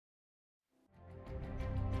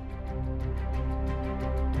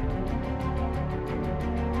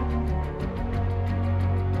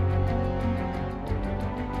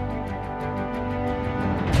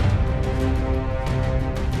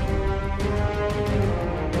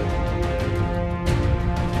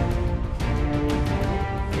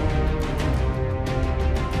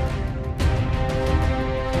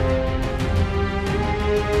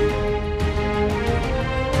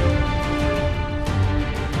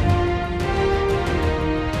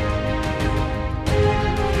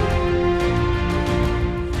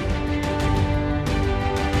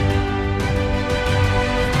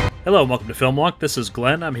Hello and welcome to Film Walk. This is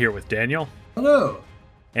Glenn. I'm here with Daniel. Hello.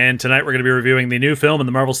 And tonight we're going to be reviewing the new film in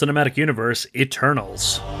the Marvel Cinematic Universe,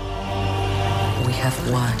 Eternals. We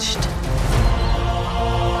have watched,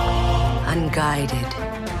 unguided.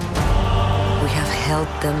 We have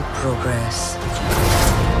helped them progress,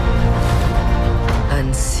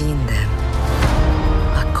 and seen them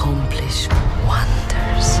accomplish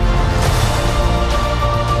wonders.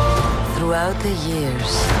 Throughout the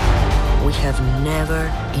years, we have never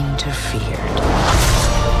interfered.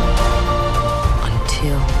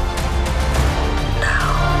 Until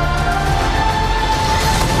now.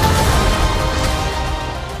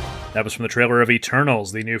 That was from the trailer of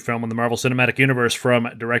Eternals, the new film in the Marvel Cinematic Universe from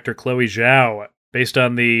director Chloe Zhao. Based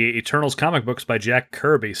on the Eternals comic books by Jack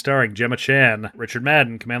Kirby, starring Gemma Chan, Richard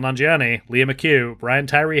Madden, Kumail Nanjiani, Leah McHugh, Brian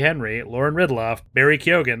Tyree Henry, Lauren Ridloff, Barry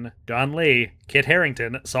Keoghan, Don Lee, Kit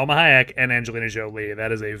Harington, Salma Hayek, and Angelina Jolie.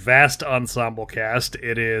 That is a vast ensemble cast.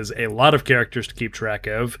 It is a lot of characters to keep track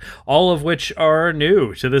of, all of which are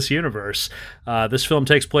new to this universe. This film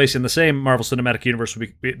takes place in the same Marvel Cinematic Universe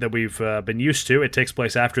that we've been used to. It takes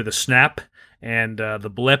place after the snap and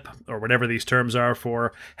the blip, or whatever these terms are,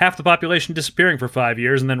 for half the population disappearing for 5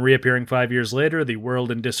 years and then reappearing 5 years later, the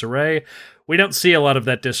world in disarray. We don't see a lot of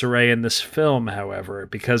that disarray in this film, however,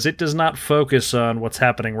 because it does not focus on what's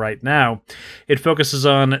happening right now. It focuses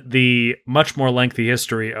on the much more lengthy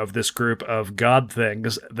history of this group of god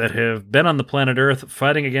things that have been on the planet Earth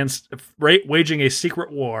waging a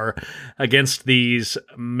secret war against these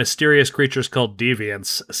mysterious creatures called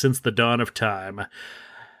deviants since the dawn of time,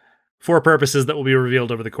 for purposes that will be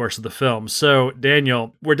revealed over the course of the film. So,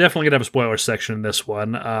 Daniel, we're definitely going to have a spoiler section in this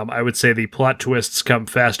one. I would say the plot twists come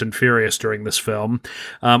fast and furious during this film,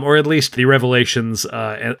 or at least the revelations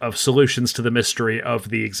of solutions to the mystery of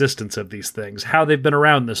the existence of these things, how they've been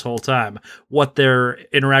around this whole time, what their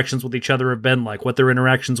interactions with each other have been like, what their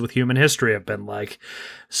interactions with human history have been like.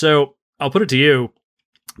 So, I'll put it to you.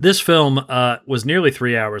 This film was nearly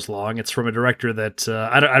 3 hours long. It's from a director that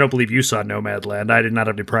I don't believe you saw Nomadland. I did not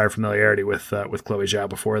have any prior familiarity with Chloe Zhao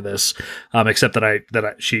before this, except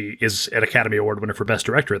that she is an Academy Award winner for Best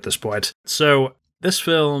Director at this point. So this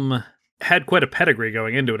film had quite a pedigree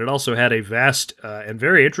going into it. It also had a vast and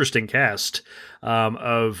very interesting cast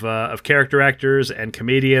of character actors and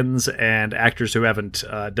comedians and actors who haven't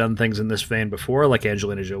done things in this vein before, like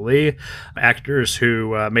Angelina Jolie, actors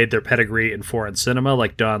who made their pedigree in foreign cinema,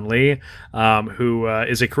 like Don Lee, who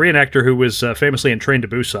is a Korean actor who was famously in Train to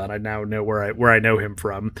Busan. I now know where I know him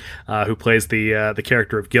from, who plays the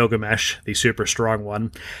character of Gilgamesh, the super strong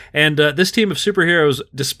one. And this team of superheroes,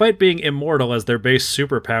 despite being immortal as their base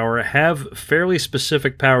superpower, have fairly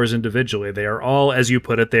specific powers individually. They are all, as you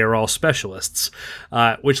put it, they are all specialists.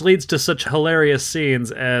 Which leads to such hilarious scenes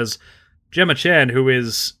as Gemma Chan, who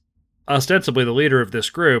is ostensibly the leader of this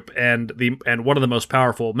group and one of the most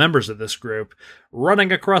powerful members of this group,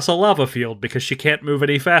 running across a lava field because she can't move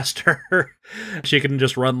any faster. She can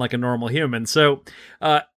just run like a normal human. So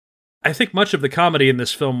I think much of the comedy in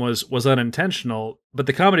this film was unintentional, but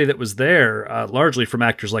the comedy that was there, largely from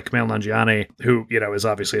actors like Kumail Nanjiani, who is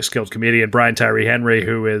obviously a skilled comedian, Brian Tyree Henry,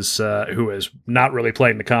 who is not really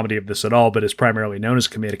playing the comedy of this at all, but is primarily known as a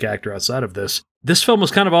comedic actor outside of this. This film was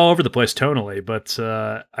kind of all over the place tonally, but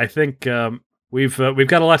I think we've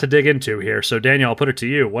got a lot to dig into here. So Daniel, I'll put it to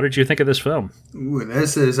you. What did you think of this film? Ooh,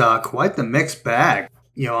 this is quite the mixed bag.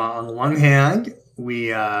 On the one hand, we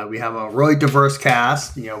have a really diverse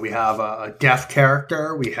cast. We have a deaf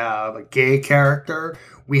character, we have a gay character,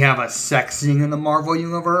 we have a sex scene in the Marvel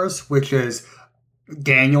Universe, which is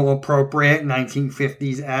Daniel appropriate,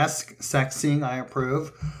 1950s-esque sex scene. I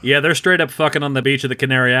approve. Yeah, they're straight up fucking on the beach of the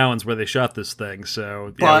Canary Islands where they shot this thing.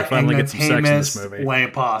 So yeah, we finally get some sex in this movie. Way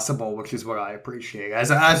possible, which is what I appreciate as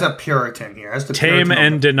a Puritan here. As the tame Puritan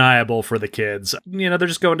and deniable for the kids. They're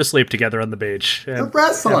just going to sleep together on the beach. They're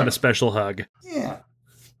wrestling. Having a special hug. Yeah.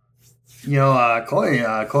 Chloe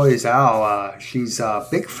Zhao, she's a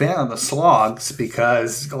big fan of the slogs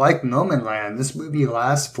because, like Nomadland, this movie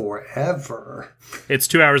lasts forever. It's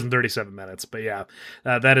 2 hours and 37 minutes, but yeah,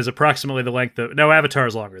 that is approximately the length of... No, Avatar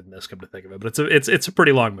is longer than this, come to think of it, but it's a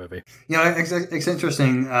pretty long movie. It's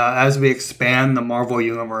interesting, as we expand the Marvel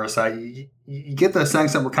Universe, you get the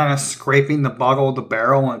sense that we're kind of scraping the bottom of the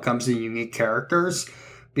barrel when it comes to unique characters,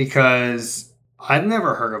 because I've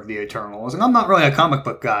never heard of the Eternals, and I'm not really a comic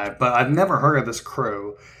book guy, but I've never heard of this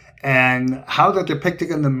crew. And how they're depicted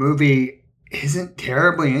in the movie isn't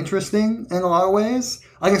terribly interesting in a lot of ways.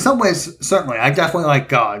 Like, in some ways, certainly. I definitely like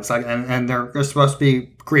gods, and they're supposed to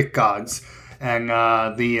be Greek gods. And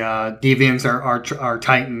the deviants are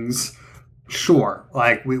titans. Sure,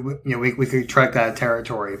 like we could tread that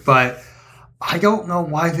territory, but I don't know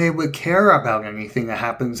why they would care about anything that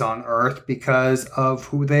happens on Earth because of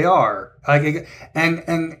who they are.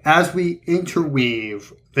 And as we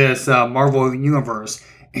interweave this Marvel universe,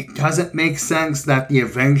 it doesn't make sense that the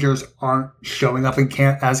Avengers aren't showing up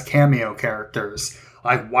as cameo characters.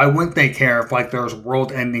 Like, why wouldn't they care if like there's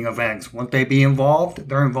world-ending events? Wouldn't they be involved?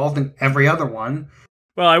 They're involved in every other one.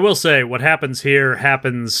 Well, I will say what happens here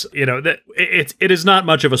happens, it is not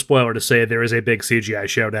much of a spoiler to say there is a big CGI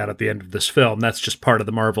showdown at the end of this film. That's just part of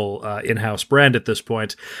the Marvel in-house brand at this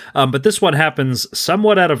point. But this one happens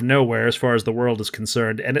somewhat out of nowhere as far as the world is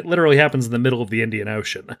concerned, and it literally happens in the middle of the Indian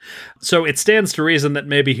Ocean. So it stands to reason that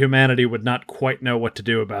maybe humanity would not quite know what to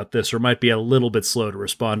do about this, or might be a little bit slow to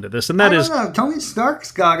respond to this. And that I don't know. Tony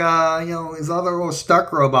Stark's got, his other little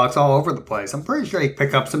Stark robots all over the place. I'm pretty sure he'd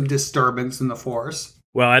pick up some disturbance in the Force.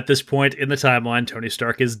 Well, at this point in the timeline, Tony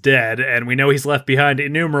Stark is dead, and we know he's left behind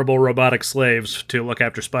innumerable robotic slaves to look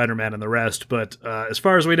after Spider-Man and the rest. But as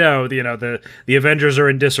far as we know, the Avengers are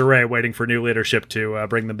in disarray, waiting for new leadership to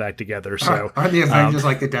bring them back together. So, are the Avengers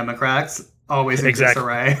like the Democrats, always in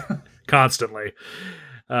disarray? Constantly.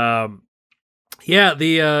 Yeah,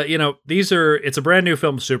 it's a brand new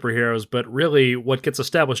film of superheroes, but really what gets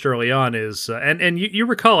established early on is, and you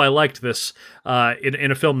recall I liked this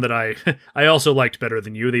in a film that I also liked better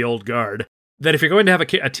than you, The Old Guard, that if you're going to have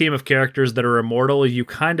a team of characters that are immortal, you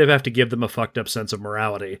kind of have to give them a fucked up sense of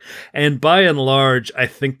morality. And by and large, I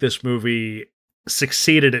think this movie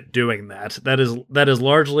succeeded at doing that. That is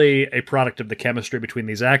largely a product of the chemistry between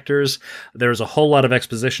these actors. There's a whole lot of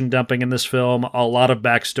exposition dumping in this film, a lot of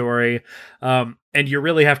backstory, and you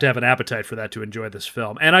really have to have an appetite for that to enjoy this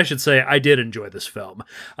film. And I should say, I did enjoy this film.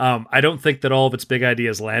 I don't think that all of its big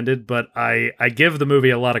ideas landed, but I give the movie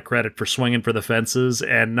a lot of credit for swinging for the fences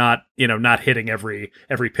and not hitting every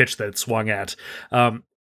pitch that it swung at.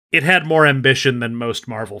 It had more ambition than most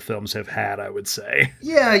Marvel films have had, I would say.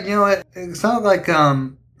 Yeah, it sounded like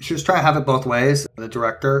she was trying to have it both ways, the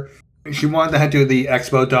director. She wanted to do the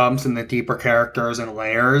expo dumps and the deeper characters and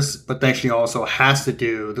layers, but then she also has to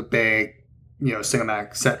do the big,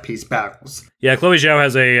 cinematic set-piece battles. Yeah, Chloe Zhao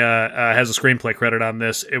has a screenplay credit on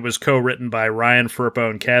this. It was co-written by Ryan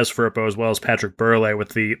Firpo and Kaz Firpo, as well as Patrick Burleigh, with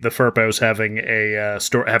the Firpos having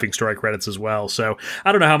having story credits as well. So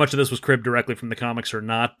I don't know how much of this was cribbed directly from the comics or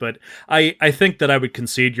not, but I think that I would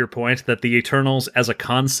concede your point that the Eternals as a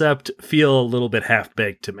concept feel a little bit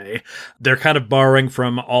half-baked to me. They're kind of borrowing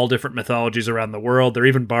from all different mythologies around the world. They're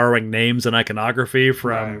even borrowing names and iconography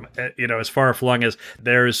from, as far-flung as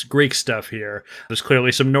there's Greek stuff here. There's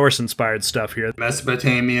clearly some Norse-inspired stuff here.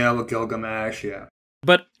 Mesopotamia with Gilgamesh, yeah.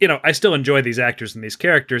 But, I still enjoy these actors and these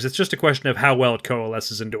characters. It's just a question of how well it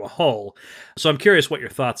coalesces into a whole. So I'm curious what your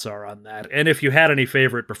thoughts are on that. And if you had any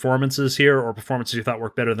favorite performances here or performances you thought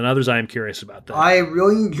worked better than others, I am curious about that. I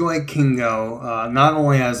really enjoyed Kingo, not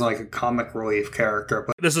only as like a comic relief character,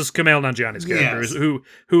 but this is Kumail Nanjiani's character, yes,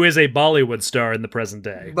 who is a Bollywood star in the present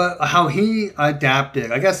day. But how he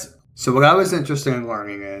adapted, I guess. So what I was interested in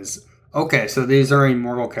learning is, okay, so these are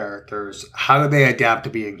immortal characters. How do they adapt to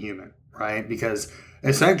being human, right? Because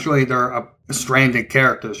essentially they're stranded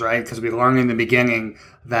characters, right? Because we learned in the beginning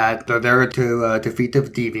that they're there to defeat the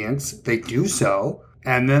deviants. They do so,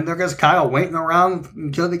 and then they're just kind of waiting around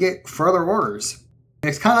until they get further orders.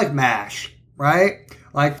 It's kind of like MASH, right?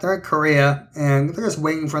 Like, they're in Korea, and they're just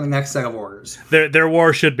waiting for the next set of orders. Their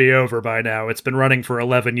war should be over by now. It's been running for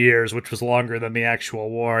 11 years, which was longer than the actual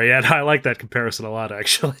war. Yeah, I like that comparison a lot,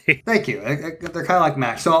 actually. Thank you. They're kind of like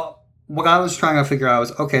MASH. So what I was trying to figure out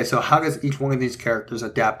was, okay, so how does each one of these characters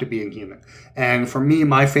adapt to being human? And for me,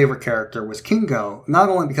 my favorite character was Kingo, not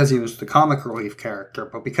only because he was the comic relief character,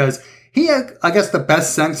 but because he had, I guess, the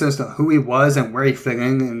best sense as to who he was and where he fit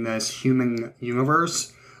in this human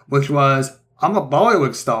universe, which was, I'm a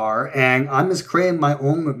Bollywood star, and I'm just creating my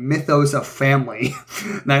own mythos of family.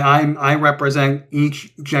 That I represent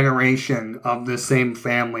each generation of the same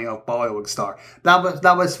family of Bollywood star. That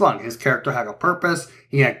was fun. His character had a purpose.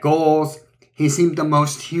 He had goals. He seemed the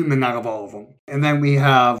most human out of all of them. And then we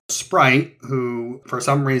have Sprite, who, for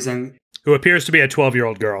some reason... Who appears to be a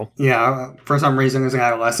 12-year-old girl. Yeah, for some reason is an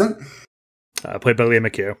adolescent. Played by Leah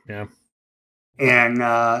McHugh, yeah. And...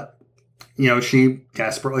 she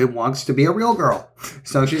desperately wants to be a real girl.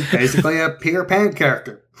 So she's basically a Peter Pan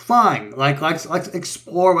character. Fine. Let's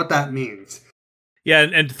explore what that means. Yeah,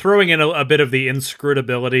 and throwing in a bit of the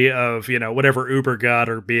inscrutability of, whatever uber god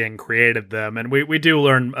or being created them. And we do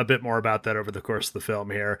learn a bit more about that over the course of the film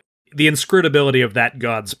here. the inscrutability of that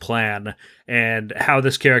god's plan and how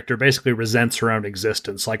this character basically resents her own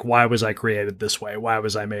existence. Like, why was I created this way? Why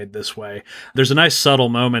was I made this way? There's a nice subtle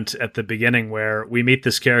moment at the beginning where we meet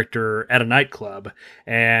this character at a nightclub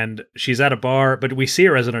and she's at a bar, but we see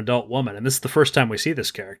her as an adult woman. And this is the first time we see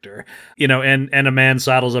this character, and a man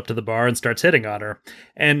sidles up to the bar and starts hitting on her.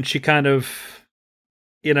 And she kind of,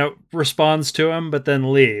 responds to him, but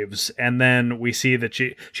then leaves. And then we see that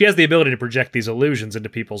she has the ability to project these illusions into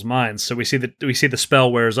people's minds. So we see the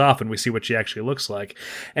spell wears off and we see what she actually looks like.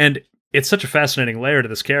 And it's such a fascinating layer to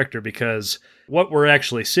this character because what we're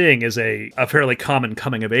actually seeing is a fairly common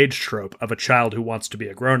coming-of-age trope of a child who wants to be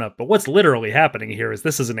a grown-up. But what's literally happening here is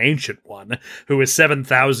this is an ancient one who is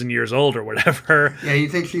 7,000 years old or whatever. Yeah, you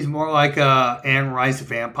think she's more like Anne Rice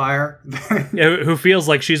vampire? Yeah, who feels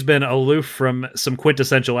like she's been aloof from some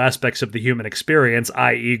quintessential aspects of the human experience,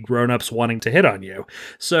 i.e. grown-ups wanting to hit on you.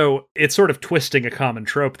 So it's sort of twisting a common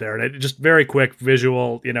trope there. And it just very quick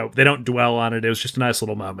visual, they don't dwell on it. It was just a nice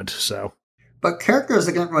little moment, so... But characters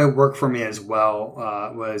that didn't really work for me as well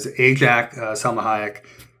was Ajak, Salma Hayek.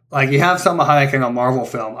 Like, you have Salma Hayek in a Marvel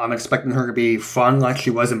film. I'm expecting her to be fun like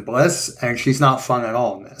she was in Bliss, and she's not fun at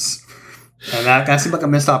all in this. And that seemed like a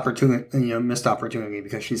missed opportunity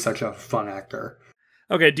because she's such a fun actor.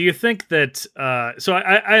 Okay, do you think that... so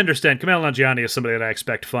I understand Kumail Nanjiani is somebody that I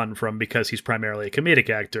expect fun from because he's primarily a comedic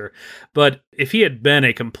actor, but if he had been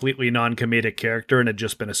a completely non-comedic character and had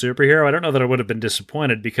just been a superhero, I don't know that I would have been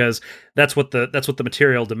disappointed because that's what the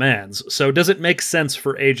material demands. So does it make sense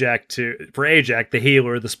for Ajak, the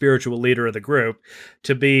healer, the spiritual leader of the group,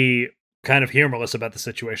 to be kind of humorless about the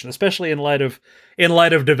situation, especially in light of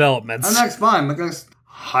developments? And that's fine because...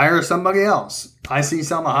 hire somebody else. I see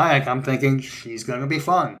Salma Hayek, I'm thinking she's going to be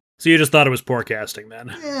fun. So you just thought it was poor casting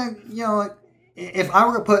then? Yeah, if I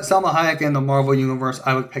were to put Salma Hayek in the Marvel Universe,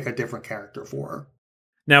 I would pick a different character for her.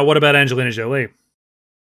 Now, what about Angelina Jolie?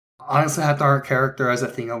 Honestly, I thought her character as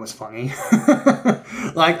Athena was funny.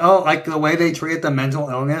 like the way they treated the mental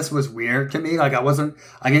illness was weird to me. Like,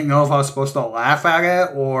 I didn't know if I was supposed to laugh at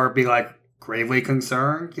it or be like gravely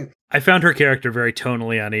concerned. I found her character very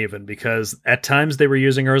tonally uneven because at times they were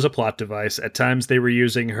using her as a plot device. At times they were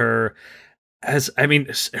using her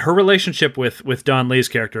her relationship with Don Lee's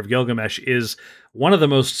character of Gilgamesh is one of the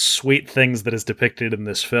most sweet things that is depicted in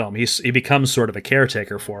this film. He becomes sort of a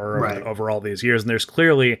caretaker for her over all these years, and there's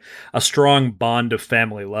clearly a strong bond of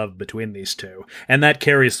family love between these two, and that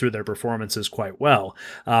carries through their performances quite well.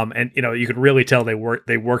 And you could really tell they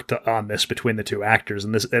worked on this between the two actors,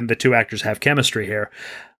 and the two actors have chemistry here.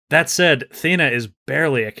 That said, Athena is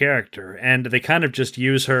barely a character, and they kind of just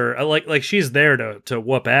use her like she's there to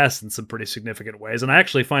whoop ass in some pretty significant ways. And I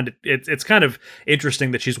actually find it's kind of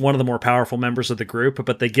interesting that she's one of the more powerful members of the group,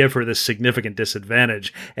 but they give her this significant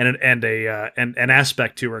disadvantage and an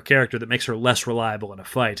aspect to her character that makes her less reliable in a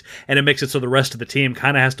fight, and it makes it so the rest of the team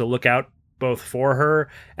kind of has to look out both for her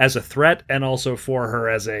as a threat and also for her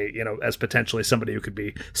as as potentially somebody who could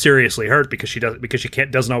be seriously hurt because she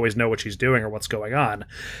doesn't always know what she's doing or what's going on.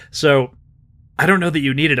 So I don't know that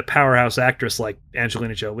you needed a powerhouse actress like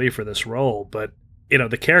Angelina Jolie for this role, but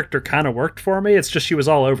the character kind of worked for me. It's just she was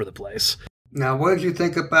all over the place. Now, what did you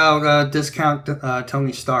think about Discount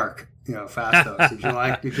Tony Stark? Phastos.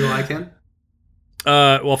 Did you like him?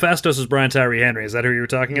 Well, Phastos is Brian Tyree Henry. Is that who you were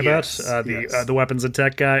talking about? Yes. The weapons and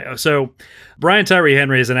tech guy. So, Brian Tyree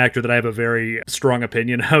Henry is an actor that I have a very strong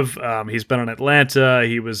opinion of. He's been on Atlanta.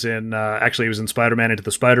 He was in Spider-Man Into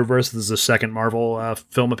the Spider-Verse. This is his second Marvel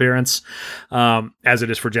film appearance, as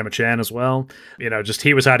it is for Gemma Chan as well. Just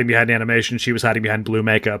he was hiding behind animation. She was hiding behind blue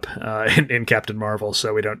makeup in Captain Marvel.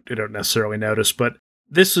 So we don't necessarily notice, but.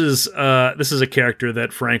 This is a character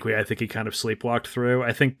that, frankly, I think he kind of sleepwalked through.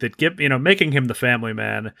 I think that making him the family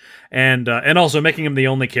man, and also making him the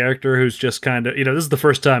only character who's just kind of this is the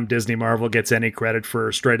first time Disney Marvel gets any credit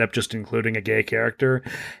for straight up just including a gay character,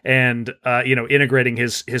 and integrating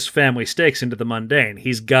his family stakes into the mundane.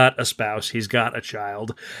 He's got a spouse, he's got a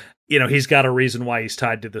child, he's got a reason why he's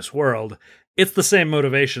tied to this world. It's the same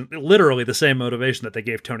motivation, literally the same motivation that they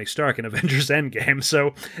gave Tony Stark in Avengers Endgame.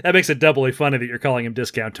 So that makes it doubly funny that you're calling him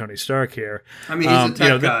Discount Tony Stark here. I mean, he's a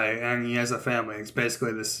tech guy and he has a family. It's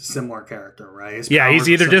basically this similar character, right? He's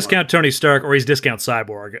either Discount Tony Stark or he's Discount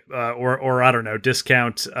Cyborg, or I don't know,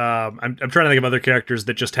 Discount. I'm trying to think of other characters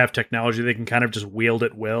that just have technology they can kind of just wield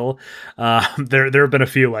at will. There have been a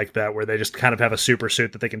few like that where they just kind of have a super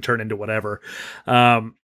suit that they can turn into whatever.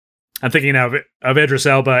 I'm thinking of Idris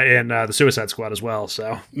Elba in the Suicide Squad as well.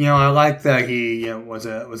 So I like that he was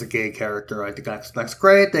a gay character. I think that's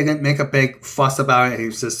great. They didn't make a big fuss about it. He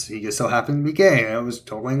just so happened to be gay, and it was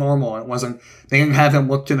totally normal. It wasn't. They didn't have him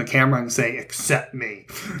look to the camera and say, "Accept me,"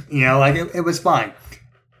 it was fine.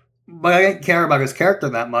 But I didn't care about his character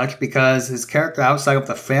that much because his character outside of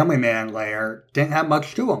the family man layer didn't have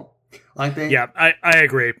much to him. Yeah, I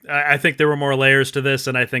agree. I think there were more layers to this,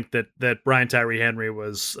 and I think that Brian Tyree Henry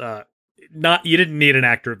was not. You didn't need an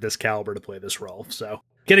actor of this caliber to play this role. So,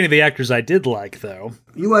 getting to the actors I did like, though.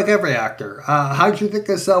 You like every actor. How did you think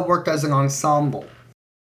this worked as an ensemble?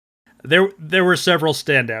 There were several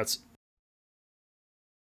standouts.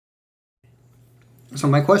 So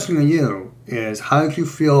my question to you is, how did you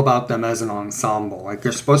feel about them as an ensemble? Like,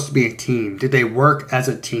 they're supposed to be a team. Did they work as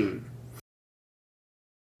a team?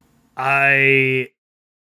 I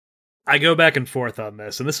go back and forth on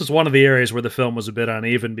this, and this is one of the areas where the film was a bit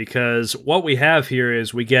uneven, because what we have here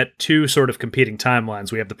is we get two sort of competing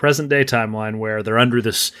timelines. We have the present day timeline where they're under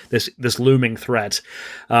this looming threat,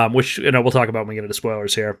 which we'll talk about when we get into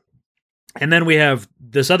spoilers here. And then we have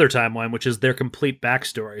this other timeline, which is their complete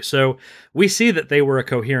backstory. So we see that they were a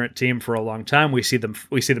coherent team for a long time. We see them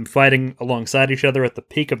fighting alongside each other at the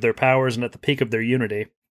peak of their powers and at the peak of their unity.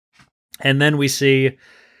 And then we see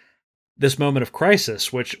this moment of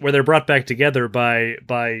crisis, where they're brought back together by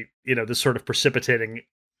this sort of precipitating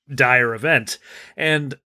dire event.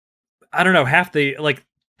 And I don't know,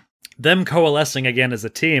 them coalescing again as a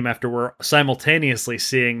team after we're simultaneously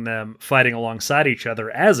seeing them fighting alongside each other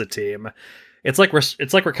as a team. It's like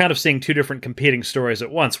we're kind of seeing two different competing stories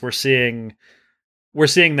at once. We're seeing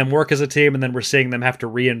them work as a team, and then we're seeing them have to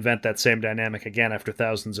reinvent that same dynamic again after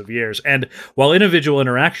thousands of years. And while individual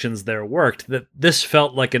interactions there worked, that this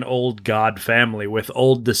felt like an old god family with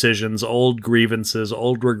old decisions, old grievances,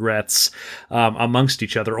 old regrets amongst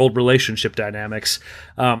each other, old relationship dynamics.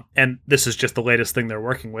 And this is just the latest thing they're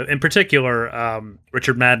working with. In particular,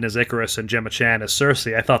 Richard Madden as Icarus and Gemma Chan as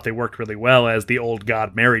Cersei, I thought they worked really well as the old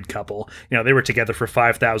god married couple. They were together for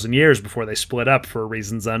 5,000 years before they split up for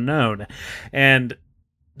reasons unknown. And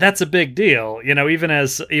that's a big deal, even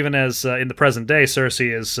as in the present day,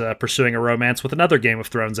 Cersei is pursuing a romance with another Game of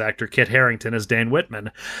Thrones actor, Kit Harington as Dane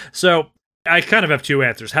Whitman. So I kind of have two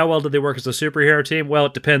answers. How well did they work as a superhero team? Well,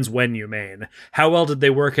 it depends when you mean. How well did they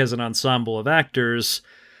work as an ensemble of actors?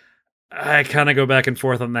 I kind of go back and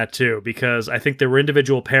forth on that too, because I think there were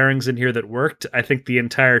individual pairings in here that worked. I think the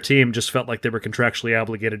entire team just felt like they were contractually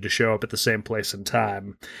obligated to show up at the same place and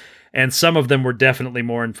time. And some of them were definitely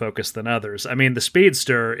more in focus than others. I mean, the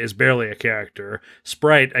Speedster is barely a character.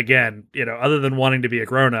 Sprite, again, other than wanting to be a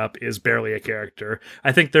grown-up, is barely a character.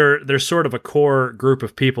 I think there's sort of a core group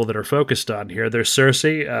of people that are focused on here. There's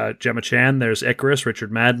Cersei, Gemma Chan, there's Icarus,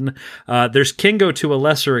 Richard Madden. There's Kingo to a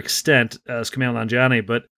lesser extent as Kumail Nanjiani,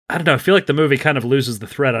 but I don't know, I feel like the movie kind of loses the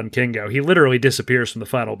thread on Kingo. He literally disappears from the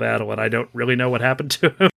final battle, and I don't really know what happened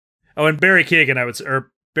to him. Oh, and Barry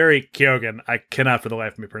Keoghan, I cannot for the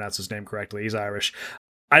life of me pronounce his name correctly. He's Irish.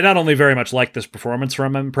 I not only very much like this performance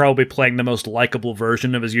from him, probably playing the most likable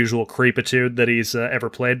version of his usual creepitude that he's ever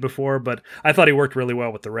played before, but I thought he worked really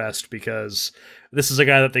well with the rest, because this is a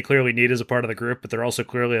guy that they clearly need as a part of the group, but they're also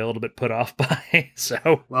clearly a little bit put off by.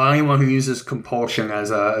 So, well, anyone who uses compulsion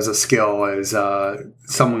as a skill is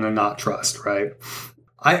someone to not trust, right?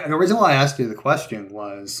 The reason why I asked you the question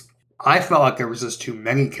was I felt like there was just too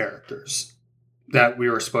many characters that we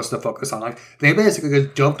were supposed to focus on. Like, they basically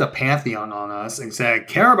just dumped a pantheon on us and said,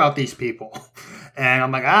 care about these people. And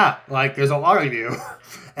I'm like, there's a lot of you.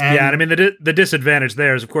 And yeah, and I mean, the disadvantage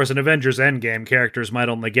there is, of course, in Avengers Endgame, characters might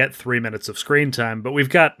only get 3 minutes of screen time, but we've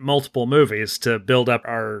got multiple movies to build up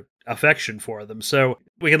our affection for them. So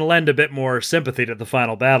we can lend a bit more sympathy to the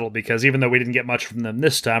final battle, because even though we didn't get much from them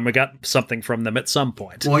this time, we got something from them at some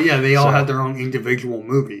point. Well, yeah, they all had their own individual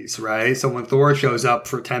movies, right? So when Thor shows up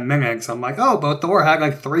for 10 minutes, I'm like, oh, but Thor had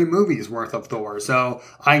like 3 movies worth of Thor. So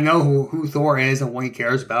I know who Thor is and what he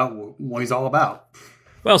cares about, what he's all about.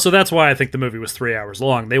 Well, so that's why I think the movie was 3 hours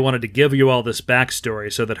long. They wanted to give you all this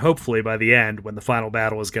backstory so that hopefully by the end, when the final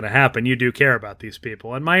battle is going to happen, you do care about these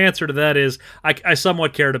people. And my answer to that is I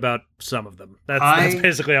somewhat cared about some of them. That's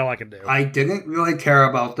basically all I can do. I didn't really care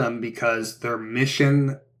about them because their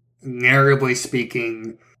mission, narratively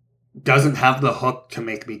speaking, doesn't have the hook to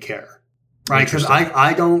make me care. Right? Because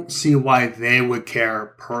I don't see why they would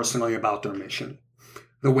care personally about their mission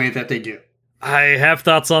the way that they do. I have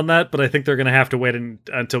thoughts on that, but I think they're going to have to wait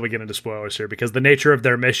until we get into spoilers here, because the nature of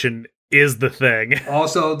their mission is the thing.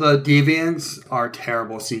 Also, the deviants are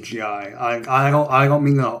terrible CGI. I don't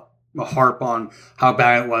mean to harp on how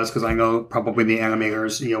bad it was because I know probably the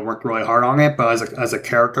animators worked really hard on it, but as a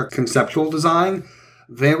character conceptual design,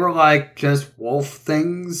 they were like just wolf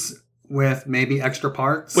things with maybe extra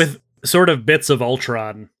parts. With sort of bits of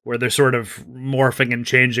Ultron where they're sort of morphing and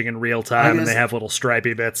changing in real time and they have little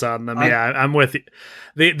stripy bits on them. I'm with you.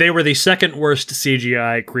 They were the second worst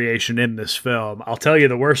CGI creation in this film. I'll tell you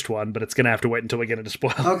the worst one, but it's going to have to wait until we get into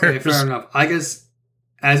spoilers. Okay, fair enough. I guess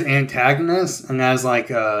as antagonists and as like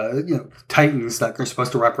titans that they're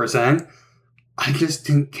supposed to represent, I just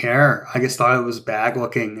didn't care. I just thought it was bad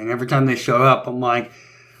looking, and every time they showed up, I'm like,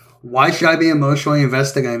 why should I be emotionally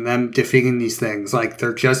invested in them defeating these things? Like,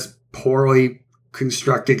 they're just poorly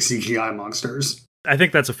constructed CGI monsters. I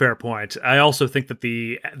think that's a fair point. I also think that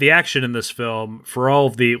the action in this film, for all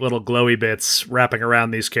of the little glowy bits wrapping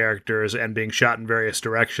around these characters and being shot in various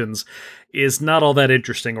directions, is not all that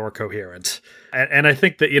interesting or coherent. And I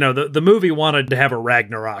think that, the movie wanted to have a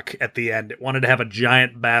Ragnarok at the end. It wanted to have a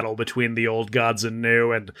giant battle between the old gods and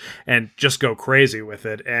new and just go crazy with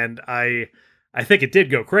it. And I think it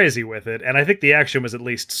did go crazy with it, and I think the action was at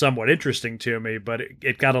least somewhat interesting to me, but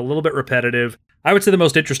it got a little bit repetitive. I would say the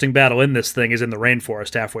most interesting battle in this thing is in the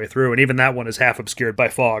rainforest halfway through, and even that one is half obscured by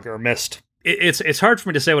fog or mist. It's hard for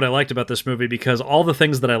me to say what I liked about this movie because all the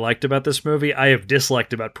things that I liked about this movie I have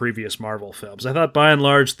disliked about previous Marvel films. I thought by and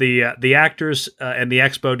large the actors and the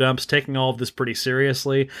expo dumps taking all of this pretty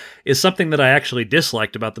seriously is something that I actually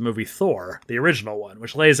disliked about the movie Thor, the original one,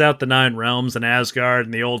 which lays out the 9 realms and Asgard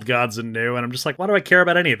and the old gods and new, and I'm just like, why do I care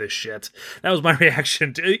about any of this shit? That was my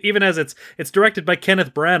reaction to, even as it's directed by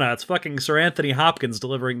Kenneth Branagh. It's fucking Sir Anthony Hopkins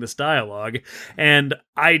delivering this dialogue, and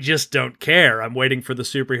I just don't care. I'm waiting for the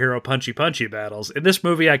superhero punchy battles. In this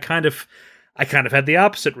movie, I kind of had the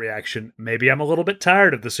opposite reaction. Maybe I'm a little bit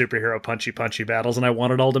tired of the superhero punchy battles, and I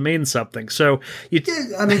want it all to mean something. So,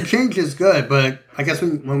 change is good, but I guess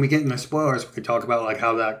when we get into spoilers, we could talk about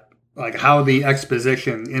how the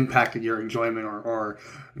exposition impacted your enjoyment or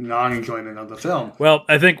non-enjoyment of the film. Well,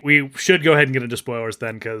 I think we should go ahead and get into spoilers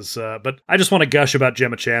then, but I just want to gush about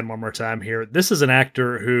Gemma Chan one more time here. This is an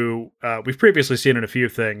actor who we've previously seen in a few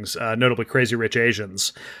things, notably Crazy Rich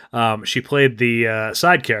Asians. She played the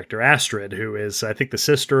side character, Astrid, who is, I think, the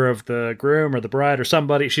sister of the groom or the bride or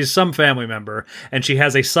somebody. She's some family member, and she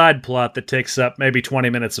has a side plot that takes up maybe 20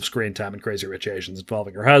 minutes of screen time in Crazy Rich Asians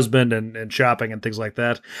involving her husband and shopping and things like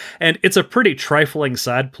that. And it's a pretty trifling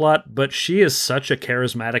side plot, but she is such a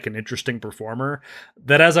charismatic and interesting performer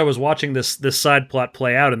that as I was watching this side plot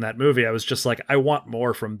play out in that movie, I was just like, I want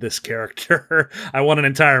more from this character. I want an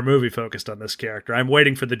entire movie focused on this character. I'm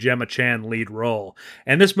waiting for the Gemma Chan lead role.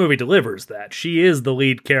 And this movie delivers that. She is the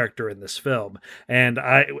lead character in this film. And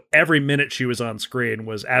every minute she was on screen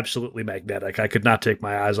was absolutely magnetic. I could not take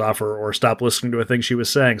my eyes off her or stop listening to a thing she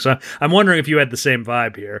was saying. So I'm wondering if you had the same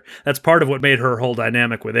vibe here. That's part of what made her whole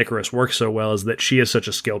dynamic with Icarus work so well, is that she is such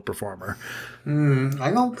a skilled performer.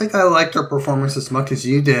 I don't think I liked her performance as much as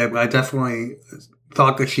you did, but I definitely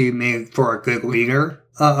thought that she made for a good leader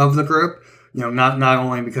of the group. Not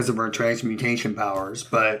only because of her transmutation powers,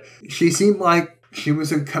 but she seemed like she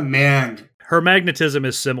was in command. Her magnetism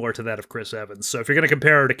is similar to that of Chris Evans, so if you're going to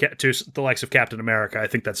compare her to the likes of Captain America, I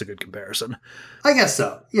think that's a good comparison. I guess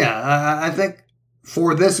so. Yeah, I think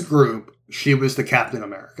for this group, she was the Captain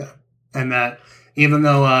America. And that even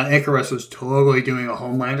though Icarus was totally doing a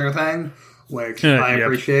Homelander thing, which I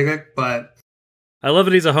appreciated, but I love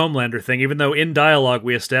that he's a Homelander thing, even though in dialogue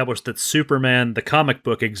we established that Superman, the comic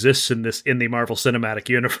book, exists in the Marvel Cinematic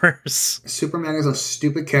Universe. Superman is a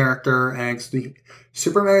stupid character, and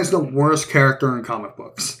Superman is the worst character in comic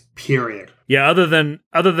books. Period. Yeah, other than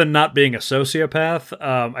not being a sociopath,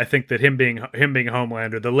 I think that him being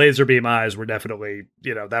Homelander, the laser beam eyes were definitely,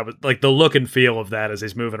 that was like the look and feel of that as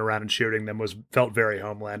he's moving around and shooting them felt very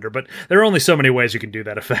Homelander. But there are only so many ways you can do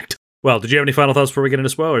that effect. Well, did you have any final thoughts before we get into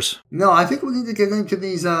spoilers? No, I think we need to get into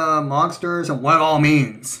these monsters and what it all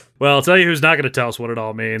means. Well, I'll tell you who's not going to tell us what it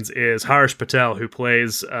all means is Harsh Patel, who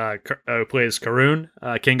plays Karun,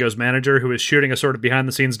 Kingo's manager, who is shooting a sort of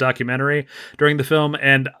behind-the-scenes documentary during the film,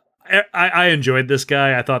 and I enjoyed this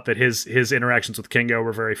guy. I thought that his interactions with Kingo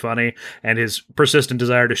were very funny, and his persistent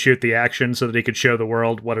desire to shoot the action so that he could show the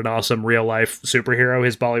world what an awesome real-life superhero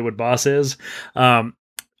his Bollywood boss is. All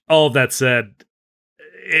of that said,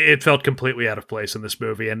 it felt completely out of place in this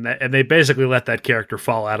movie, and they basically let that character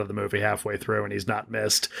fall out of the movie halfway through, and he's not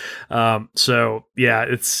missed. So yeah,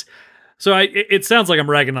 it sounds like I'm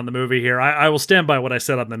ragging on the movie here. I will stand by what I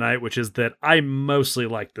said on the night, which is that I mostly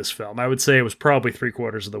liked this film. I would say it was probably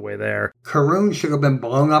 3/4 of the way there. Karun should have been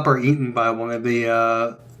blown up or eaten by one of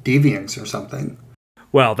the deviants or something.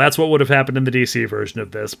 Well, that's what would have happened in the DC version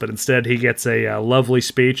of this, but instead he gets a lovely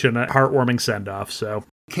speech and a heartwarming send-off, so...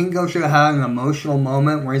 Kingo should have had an emotional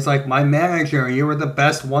moment where he's like, my manager, you were the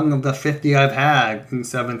best one of the 50 I've had in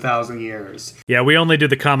 7,000 years. Yeah, we only do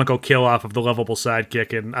the comical kill-off of the lovable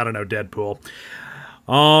sidekick in, I don't know, Deadpool.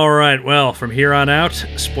 All right, well, from here on out,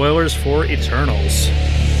 spoilers for Eternals.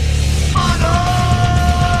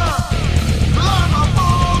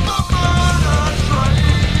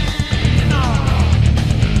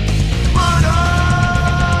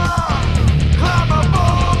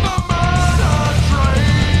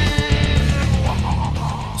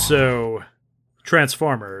 So,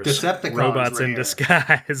 Transformers, Decepticons robots right in here.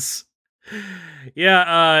 disguise.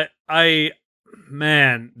 Yeah,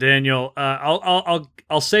 man, Daniel,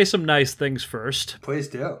 I'll say some nice things first. Please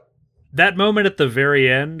do. That moment at the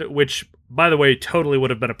very end, which, by the way, totally would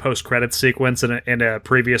have been a post-credits sequence in a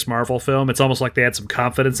previous Marvel film. It's almost like they had some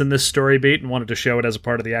confidence in this story beat and wanted to show it as a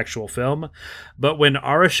part of the actual film. But when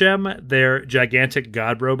Arishem, their gigantic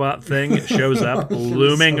god robot thing, shows up,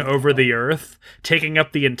 looming so over the Earth, taking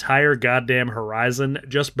up the entire goddamn horizon,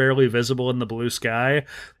 just barely visible in the blue sky,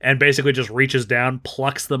 and basically just reaches down,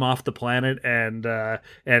 plucks them off the planet, and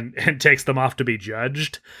takes them off to be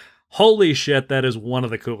judged. Holy shit, that is one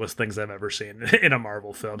of the coolest things I've ever seen in a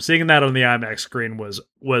Marvel film. Seeing that on the IMAX screen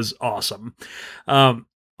was awesome. All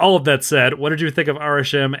of that said, what did you think of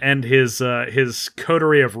Arishem and his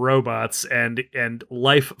coterie of robots and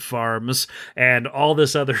life farms and all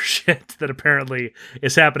this other shit that apparently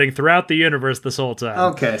is happening throughout the universe this whole time?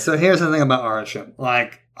 Okay, so here's the thing about Arishem.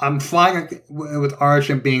 Like, I'm fine with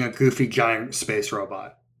Arishem being a goofy giant space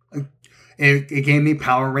robot. It gave me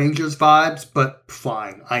Power Rangers vibes, but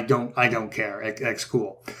fine. I don't care. It's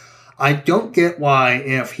cool. I don't get why,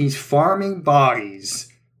 if he's farming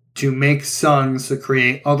bodies to make suns to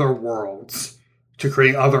create other worlds, to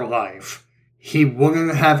create other life, he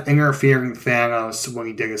wouldn't have interfered in Thanos when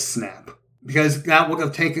he did his snap. Because that would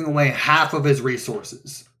have taken away half of his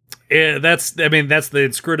resources. Yeah, that's the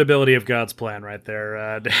inscrutability of God's plan right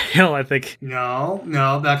there, Daniel, I think.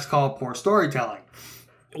 No, that's called poor storytelling.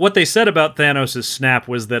 What they said about Thanos' snap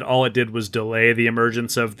was that all it did was delay the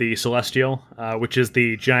emergence of the Celestial, which is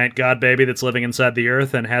the giant god baby that's living inside the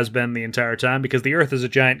Earth and has been the entire time, because the Earth is a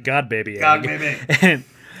giant god baby egg. God baby.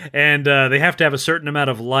 And they have to have a certain amount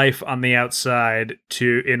of life on the outside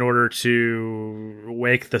in order to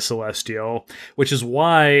wake the Celestial, which is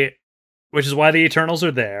why the Eternals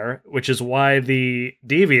are there, which is why the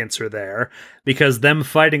Deviants are there, because them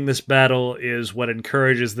fighting this battle is what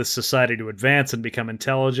encourages this society to advance and become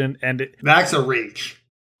intelligent. And That's a reach.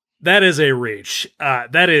 that is a reach.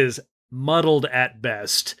 That is muddled at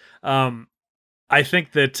best. I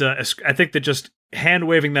think that just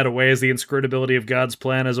hand-waving that away as the inscrutability of God's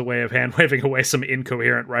plan as a way of hand-waving away some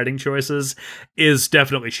incoherent writing choices is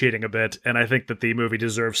definitely cheating a bit, and I think that the movie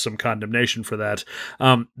deserves some condemnation for that.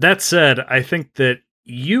 That said, I think that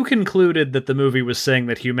you concluded that the movie was saying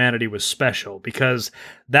that humanity was special because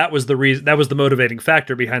that was the motivating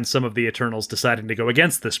factor behind some of the Eternals deciding to go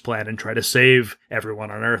against this plan and try to save everyone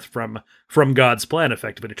on Earth from God's plan,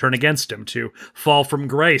 effectively, to turn against him, to fall from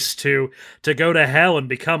grace, to go to hell and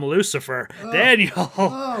become Lucifer. Daniel,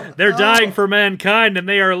 they're dying for mankind, and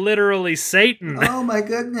they are literally Satan. Oh my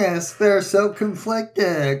goodness, they're so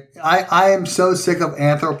conflicted. I am so sick of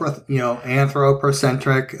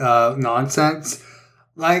anthropocentric nonsense.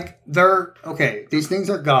 Like, these things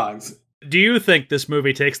are gods. Do you think this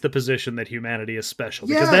movie takes the position that humanity is special?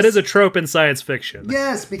 Because Yes. that is a trope in science fiction.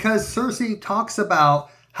 Yes, because Cersei talks about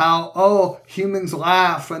how, humans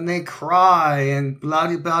laugh and they cry and blah,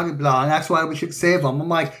 blah, blah, blah, and that's why we should save them. I'm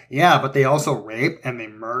like, yeah, but they also rape and they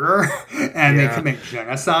murder and they commit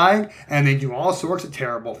genocide and they do all sorts of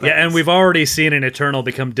terrible things. Yeah, and we've already seen an Eternal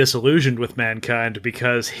become disillusioned with mankind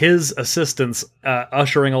because his assistance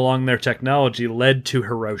ushering along their technology led to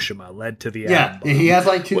Hiroshima, led to the atom bomb. He has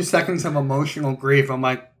like 2 seconds of emotional grief. I'm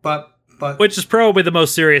like, but which is probably the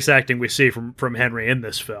most serious acting we see from Henry in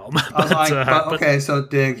this film. Okay, so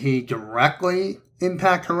did he directly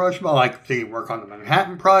impact Hiroshima? Like, did he work on the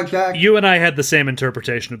Manhattan Project? You and I had the same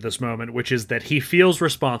interpretation of this moment, which is that he feels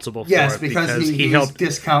responsible for it because he helped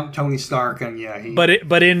discount Tony Stark, and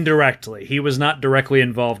But indirectly. He was not directly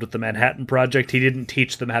involved with the Manhattan Project. He didn't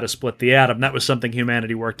teach them how to split the atom. That was something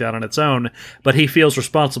humanity worked out on its own, but he feels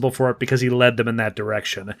responsible for it because he led them in that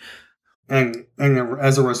direction. And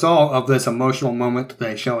as a result of this emotional moment that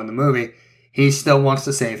they show in the movie, he still wants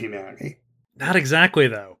to save humanity. Not exactly,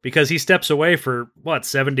 though, because he steps away for,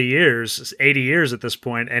 70 years, 80 years at this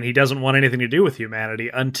point, and he doesn't want anything to do with humanity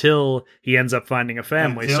until he ends up finding a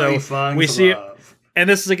family. Until he finds love. And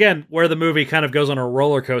this is, again, where the movie kind of goes on a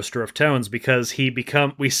roller coaster of tones, because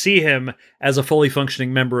we see him as a fully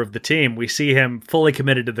functioning member of the team. We see him fully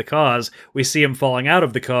committed to the cause. We see him falling out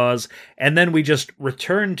of the cause. And then we just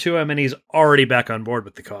return to him, and he's already back on board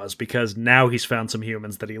with the cause, because now he's found some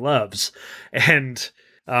humans that he loves. And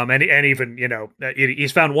even,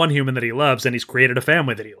 he's found one human that he loves, and he's created a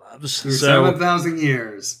family that he loves. In 7,000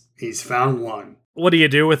 years, he's found one. What do you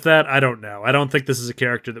do with that? I don't know. I don't think this is a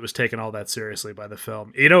character that was taken all that seriously by the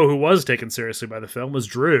film. You know who was taken seriously by the film was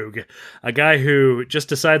Droog, a guy who just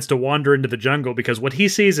decides to wander into the jungle because what he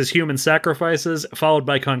sees is human sacrifices followed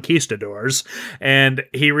by conquistadors, and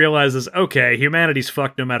he realizes, okay, humanity's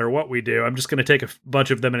fucked no matter what we do. I'm just going to take a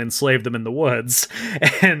bunch of them and enslave them in the woods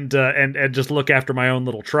and just look after my own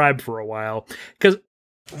little tribe for a while. Because,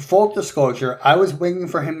 full disclosure, I was waiting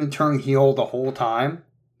for him to turn heel the whole time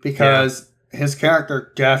because... Yeah. His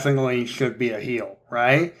character definitely should be a heel,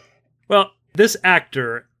 right? Well, this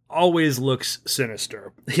actor always looks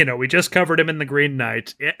sinister. We just covered him in The Green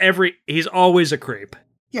Knight. He's always a creep.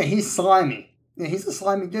 Yeah, he's slimy. Yeah, he's a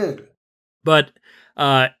slimy dude. But,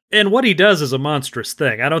 and what he does is a monstrous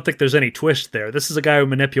thing. I don't think there's any twist there. This is a guy who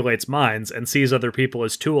manipulates minds and sees other people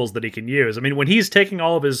as tools that he can use. I mean, when he's taking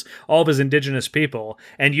all of his indigenous people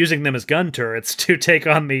and using them as gun turrets to take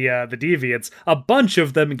on the deviants, a bunch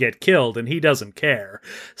of them get killed, and he doesn't care.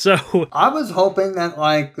 So I was hoping that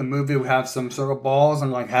the movie would have some sort of balls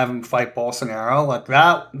and have him fight Bolsonaro.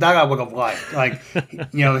 That I would have liked.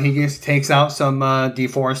 He just takes out some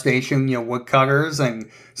deforestation, woodcutters and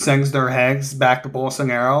sends their heads back to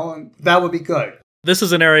Bolsonaro. That would be good. This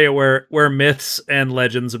is an area where myths and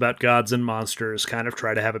legends about gods and monsters kind of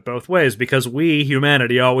try to have it both ways, because we,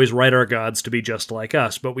 humanity, always write our gods to be just like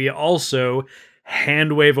us, but we also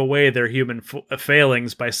hand wave away their human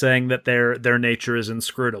failings by saying that their nature is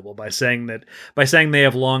inscrutable, by saying they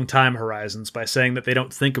have long time horizons, by saying that they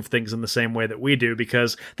don't think of things in the same way that we do,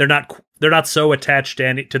 because they're not so attached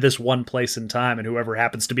to this one place in time and whoever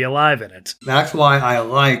happens to be alive in it. That's why I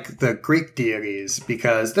like the Greek deities,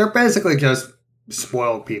 because they're basically just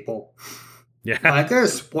spoiled people. Yeah. They're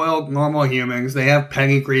spoiled normal humans. They have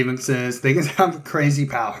petty grievances. They just have crazy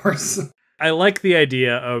powers. I like the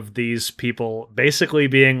idea of these people basically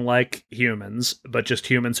being like humans, but just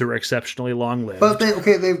humans who are exceptionally long-lived. But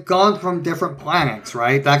they've gone from different planets,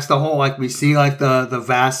 right? That's the whole, we see the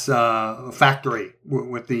vast factory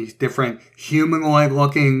with these different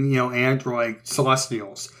humanoid-looking, android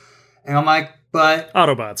celestials. And I'm like, but...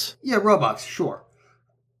 Autobots. Yeah, robots, sure.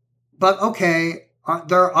 But okay,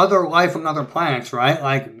 there are other life on other planets,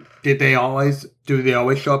 right? Do they always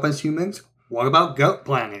show up as humans? What about Goat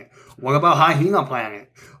Planet? What about Hyena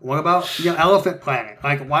Planet? What about Elephant Planet?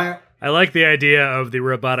 Why? I like the idea of the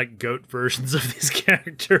robotic goat versions of these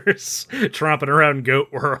characters tromping around Goat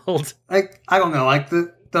World. I don't know.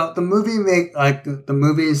 The movie the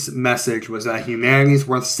movie's message was that humanity's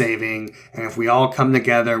worth saving, and if we all come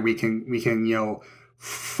together, we can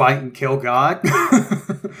fight and kill God.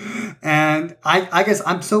 And I guess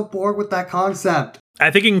I'm so bored with that concept. I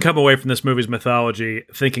think you can come away from this movie's mythology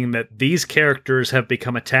thinking that these characters have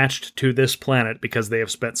become attached to this planet because they have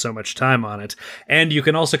spent so much time on it. And you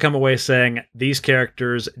can also come away saying these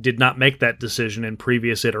characters did not make that decision in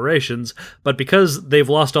previous iterations, but because they've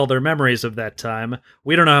lost all their memories of that time,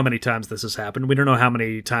 we don't know how many times this has happened. We don't know how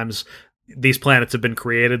many times these planets have been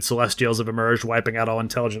created, celestials have emerged, wiping out all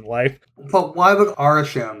intelligent life. But why would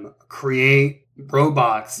Arishem create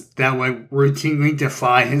robots that would routinely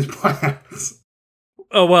defy his plans?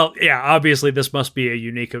 Oh, well, yeah, obviously this must be a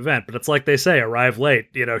unique event, but it's like they say, arrive late,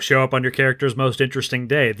 show up on your character's most interesting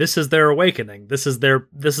day. This is their awakening. This is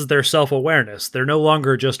their self-awareness. They're no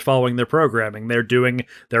longer just following their programming. They're doing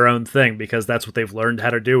their own thing because that's what they've learned how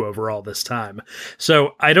to do over all this time.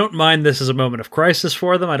 So I don't mind this as a moment of crisis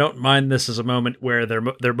for them. I don't mind this as a moment where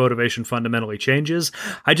their motivation fundamentally changes.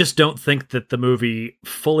 I just don't think that the movie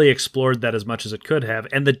fully explored that as much as it could have.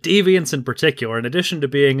 And the deviants in particular, in addition to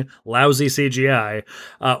being lousy CGI,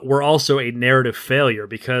 were also a narrative failure,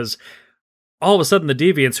 because all of a sudden the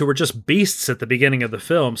deviants, who were just beasts at the beginning of the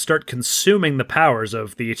film, start consuming the powers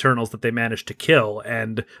of the Eternals that they managed to kill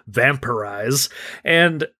and vampirize,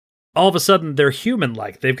 and all of a sudden they're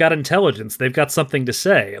human-like. They've got intelligence. They've got something to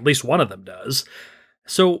say. At least one of them does.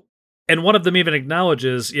 So, and one of them even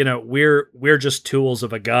acknowledges, we're just tools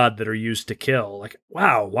of a god that are used to kill.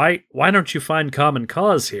 Wow, why don't you find common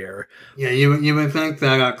cause here? Yeah, you would think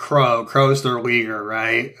that Crow's their leader,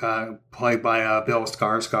 right? Played by Bill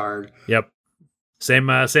Skarsgård. Yep, same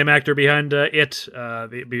actor behind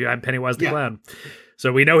behind Pennywise the Clown.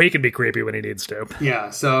 So we know he can be creepy when he needs to. Yeah,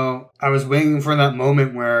 so I was waiting for that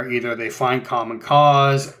moment where either they find common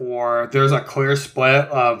cause or there's a clear split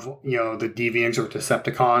of, the Deviants or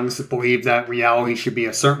Decepticons believe that reality should be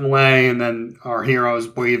a certain way, and then our heroes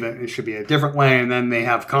believe that it should be a different way, and then they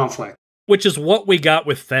have conflict. Which is what we got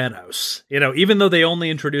with Thanos. Even though they only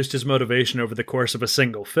introduced his motivation over the course of a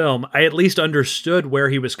single film, I at least understood where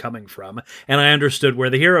he was coming from, and I understood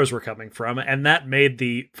where the heroes were coming from, and that made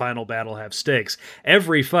the final battle have stakes.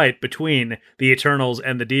 Every fight between the Eternals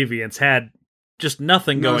and the Deviants had just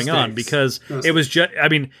nothing going on because it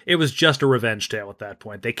was just a revenge tale at that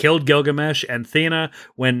point. They killed Gilgamesh, and Thena,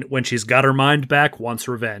 when she's got her mind back, wants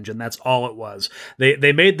revenge, and that's all it was.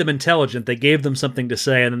 They made them intelligent, they gave them something to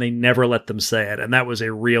say, and then they never let them say it, and that was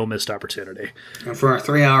a real missed opportunity. And for a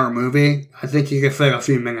 3-hour movie, I think you could fit a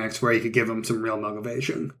few minutes where you could give them some real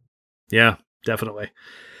motivation. Yeah, definitely.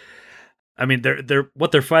 I mean, they're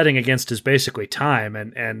what they're fighting against is basically time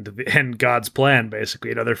and God's plan.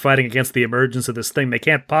 Basically, they're fighting against the emergence of this thing they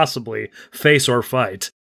can't possibly face or fight.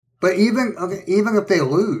 But even if they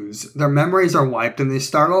lose, their memories are wiped and they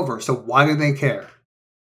start over. So why do they care?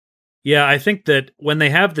 Yeah, I think that when they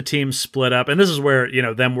have the team split up, and this is where,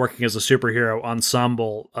 them working as a superhero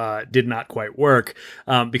ensemble did not quite work,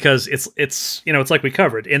 because it's like we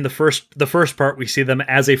covered. In the first part, we see them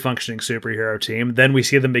as a functioning superhero team, then we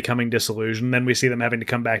see them becoming disillusioned, then we see them having to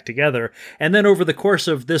come back together, and then over the course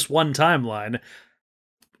of this one timeline,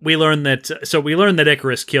 we learn that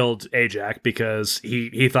Icarus killed Ajax because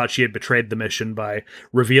he thought she had betrayed the mission by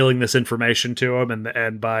revealing this information to him,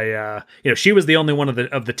 and by she was the only one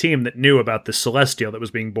of the team that knew about this Celestial that was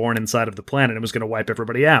being born inside of the planet and was going to wipe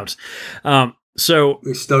everybody out. So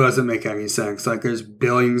it still doesn't make any sense. Like, there's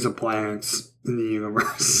billions of planets in the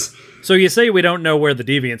universe. So you say we don't know where the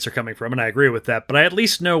Deviants are coming from, and I agree with that, but I at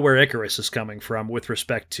least know where Icarus is coming from with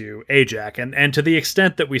respect to Ajax, and to the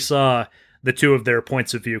extent that we saw the two of their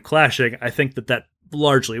points of view clashing, I think that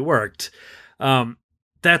largely worked.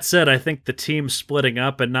 That said, I think the team splitting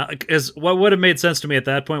up and not, because what would have made sense to me at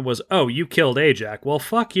that point was, oh, you killed Ajax. Well,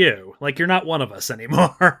 fuck you. Like, you're not one of us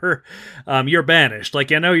anymore. You're banished.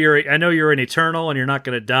 Like, I know you're an Eternal and you're not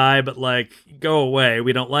going to die, but like, go away.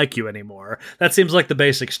 We don't like you anymore. That seems like the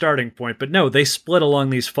basic starting point. But no, they split along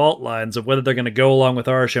these fault lines of whether they're going to go along with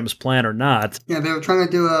Arashem's plan or not. Yeah, they were trying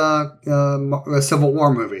to do a Civil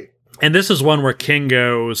War movie. And this is one where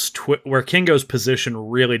Kingo's position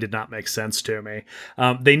really did not make sense to me.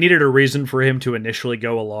 They needed a reason for him to initially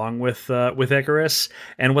go along with Icarus,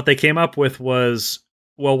 and what they came up with was,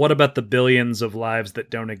 well, what about the billions of lives that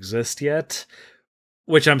don't exist yet?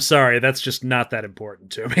 Which, I'm sorry, that's just not that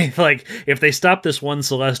important to me. Like, if they stop this one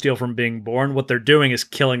Celestial from being born, what they're doing is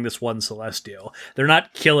killing this one Celestial. They're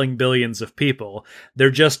not killing billions of people. They're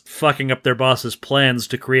just fucking up their boss's plans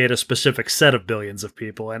to create a specific set of billions of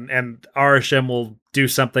people, and Arashem will do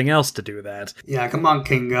something else to do that. Yeah, come on,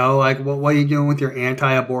 Kingo. Like, what are you doing with your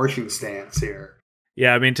anti-abortion stance here?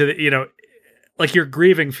 Yeah, I mean, like, you're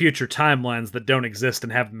grieving future timelines that don't exist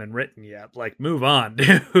and haven't been written yet. Like, move on,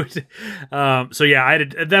 dude. So yeah,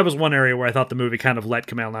 that was one area where I thought the movie kind of let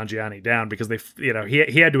Kumail Nanjiani down because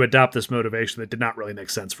he had to adopt this motivation that did not really make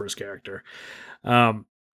sense for his character. And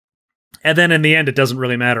then in the end, it doesn't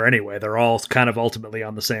really matter anyway. They're all kind of ultimately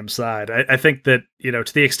on the same side. I think that,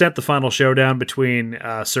 to the extent the final showdown between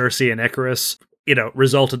Cersei and Icarus,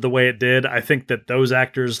 resulted the way it did, I think that those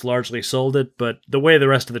actors largely sold it, but the way the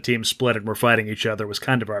rest of the team split and were fighting each other was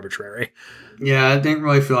kind of arbitrary. Yeah, it didn't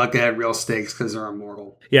really feel like they had real stakes because they're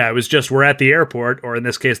immortal. Yeah, it was just, we're at the airport, or in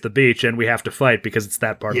this case, the beach, and we have to fight because it's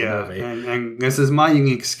that part of the movie. And this is my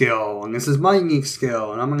unique skill, and this is my unique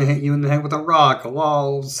skill, and I'm going to hit you in the head with a rock,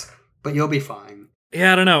 lols, but you'll be fine.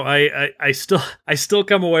 Yeah, I don't know. I still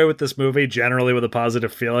come away with this movie generally with a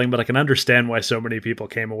positive feeling, but I can understand why so many people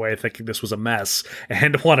came away thinking this was a mess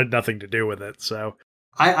and wanted nothing to do with it. So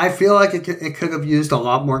I feel like it could have used a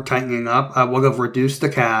lot more tightening up. I would have reduced the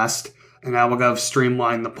cast, and I would have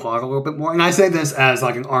streamlined the plot a little bit more. And I say this as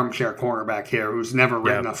like an armchair cornerback here who's never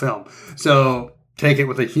written a film, so take it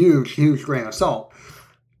with a huge, huge grain of salt.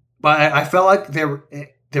 But I felt like they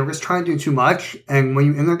were just trying to do too much, and when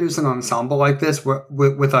you introduce an ensemble like this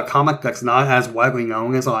with a comic that's not as widely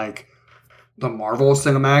known as like the Marvel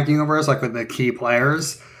Cinematic Universe, like with the key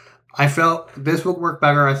players, I felt this would work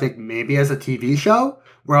better, I think, maybe as a TV show,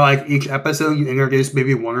 where like each episode you introduce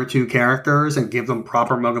maybe one or two characters and give them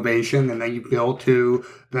proper motivation, and then you build to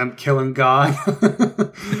them killing God.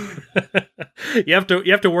 You have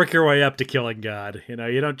to work your way up to killing God.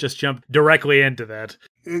 You don't just jump directly into that.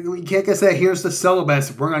 You can't just say, here's the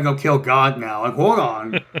syllabus, we're gonna go kill God now. Like, hold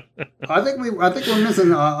on. I think we're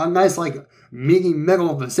missing a nice like meaty middle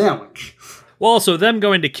of the sandwich. Well, also, them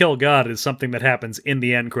going to kill God is something that happens in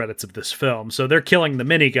the end credits of this film. So they're killing the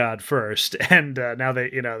mini-god first, and now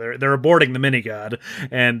they're aborting the mini-god,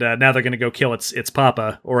 and now they're going to go kill its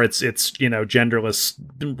papa, or its genderless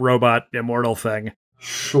robot immortal thing.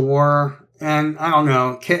 Sure. And I don't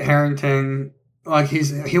know, Kit Harington, like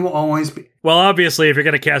he will always be. Well, obviously, if you're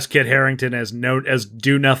going to cast Kit Harington as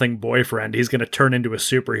do-nothing boyfriend, he's going to turn into a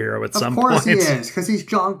superhero at some point. Of course he is, because he's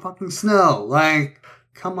Jon fucking Snow. Like,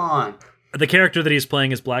 come on. The character that he's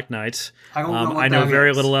playing is Black Knight. I don't know what I know that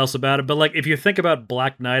very is. little else about it, but like if you think about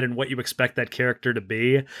Black Knight and what you expect that character to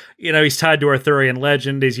be, he's tied to Arthurian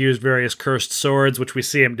legend. He's used various cursed swords, which we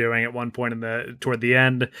see him doing at one point toward the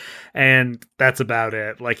end, and that's about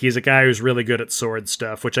it. Like he's a guy who's really good at sword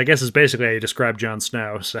stuff, which I guess is basically how you describe Jon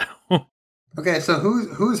Snow. So Okay, so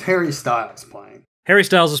who's Harry Styles playing? Harry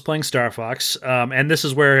Styles is playing Star Fox, and this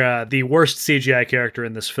is where the worst CGI character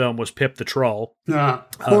in this film was Pip the Troll. Yeah,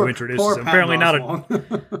 Who introduces him. Apparently not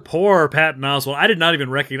a poor Patton Oswalt. I did not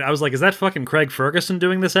even recognize. I was like, is that fucking Craig Ferguson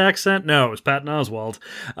doing this accent? No, it was Patton Oswalt.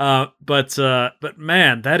 But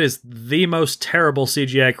man, that is the most terrible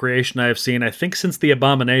CGI creation I have seen, I think, since The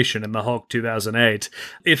Abomination in the Hulk 2008.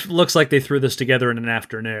 It looks like they threw this together in an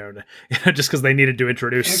afternoon, just because they needed to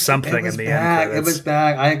introduce something in the end credits. It was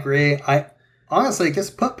bad. I agree. Honestly,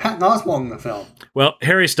 just put Patton Oswalt in the film. Well,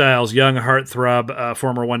 Harry Styles, young heartthrob,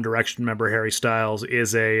 former One Direction member Harry Styles,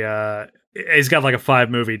 is he's got like a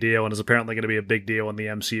 5-movie deal and is apparently going to be a big deal in the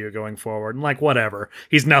MCU going forward. And like, whatever.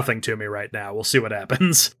 He's nothing to me right now. We'll see what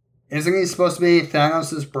happens. Isn't he supposed to be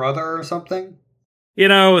Thanos' brother or something?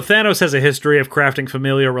 Thanos has a history of crafting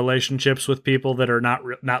familial relationships with people that are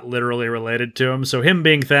not literally related to him. So him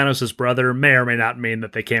being Thanos' brother may or may not mean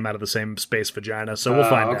that they came out of the same space vagina. So we'll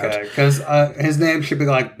find out. Okay, because his name should be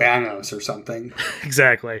like Banos or something.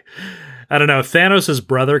 Exactly. I don't know. Thanos'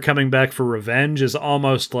 brother coming back for revenge is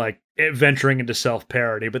almost like venturing into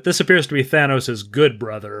self-parody, but this appears to be Thanos' good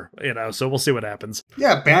brother, so we'll see what happens.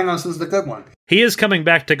 Yeah, Banos is the good one. He is coming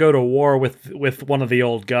back to go to war with one of the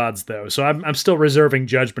old gods, though, so I'm still reserving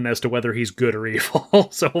judgment as to whether he's good or evil,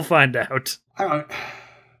 so we'll find out.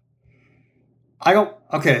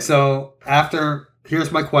 Okay, so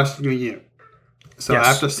here's my question to you. So Yes.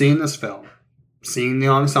 After seeing this film, seeing the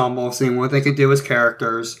ensemble, seeing what they could do as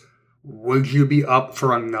characters, would you be up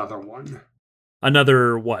for another one?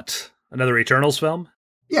 Another what? Another Eternals film?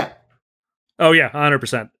 Yeah. Oh yeah,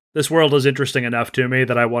 100%. This world is interesting enough to me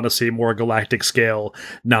that I want to see more galactic scale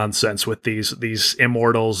nonsense with these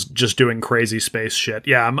immortals just doing crazy space shit.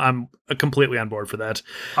 Yeah, I'm completely on board for that.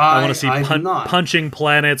 I want to see punching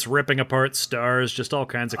planets, ripping apart stars, just all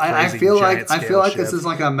kinds of crazy. I feel like this is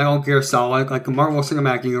like a Metal Gear Solid. Like the Marvel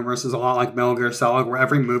Cinematic Universe is a lot like Metal Gear Solid, where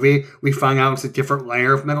every movie we find out it's a different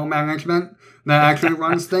layer of middle management that actually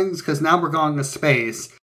runs things. Because now we're going to space.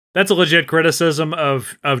 That's a legit criticism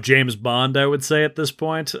of James Bond, I would say, at this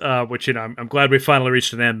point, which, I'm glad we finally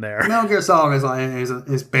reached an end there. Metal Gear Solid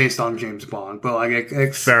is based on James Bond, but like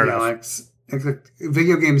it's fair enough. It's a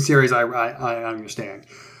video game series I understand.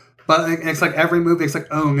 But it's like every movie, it's like,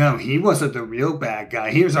 oh no, he wasn't the real bad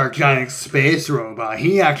guy. He was our giant space robot.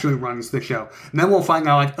 He actually runs the show. And then we'll find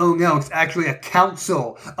out, like, oh no, it's actually a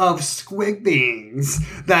council of squid beings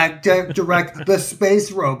that direct the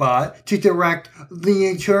space robot to direct the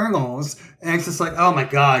Eternals. And it's just like, oh my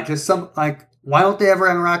god, why don't they ever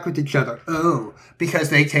interact with each other? Oh,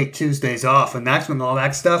 because they take Tuesdays off, and that's when all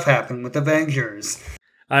that stuff happened with Avengers.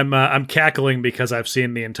 I'm cackling because I've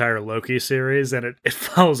seen the entire Loki series, and it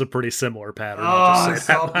follows a pretty similar pattern. Oh, it's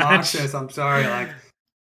so obnoxious. I'm sorry.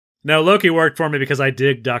 No, Loki worked for me because I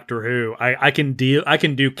dig Doctor Who. I can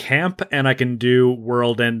do camp, and I can do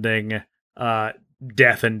world-ending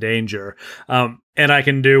death and danger. And I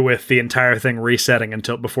can do with the entire thing resetting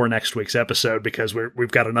until before next week's episode, because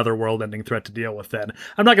we've got another world-ending threat to deal with then.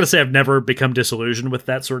 I'm not going to say I've never become disillusioned with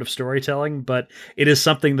that sort of storytelling, but it is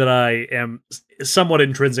something that I am somewhat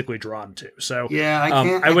intrinsically drawn to. So yeah,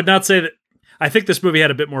 I would not say that. I think this movie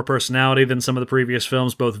had a bit more personality than some of the previous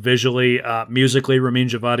films, both visually, musically. Ramin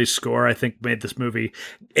Djawadi's score, I think, gave this movie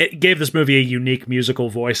a unique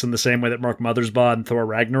musical voice in the same way that Mark Mothersbaugh and Thor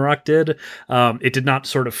Ragnarok did. It did not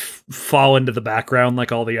sort of fall into the background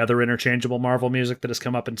like all the other interchangeable Marvel music that has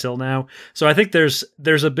come up until now. So I think there's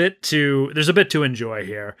a bit to enjoy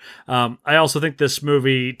here. I also think this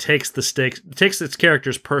movie takes its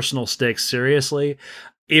characters' personal stakes seriously,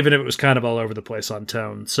 even if it was kind of all over the place on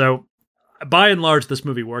tone. So, by and large, this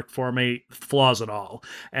movie worked for me, flaws and all,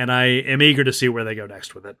 and I am eager to see where they go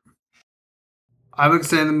next with it. I would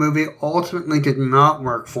say the movie ultimately did not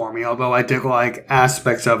work for me, although I did like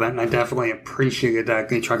aspects of it, and I definitely appreciated that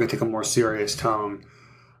they tried to take a more serious tone.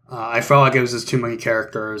 I felt like it was just too many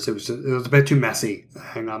characters. It was a bit too messy,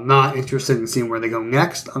 and I'm not interested in seeing where they go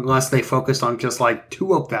next unless they focus on just like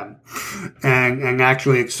 2 of them, and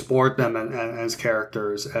actually explored them as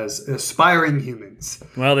characters, as aspiring humans.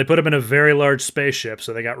 Well, they put them in a very large spaceship,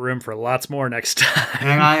 so they got room for lots more next time.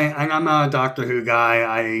 And I'm not a Doctor Who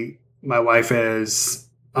guy. My wife is.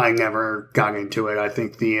 I never got into it. I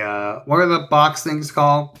think what are the box things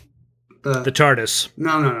called? The TARDIS.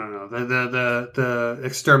 No. The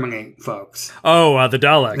Exterminate folks. Oh, the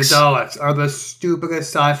Daleks. The Daleks are the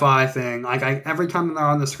stupidest sci-fi thing. Like, every time they're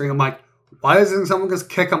on the screen, I'm like, why doesn't someone just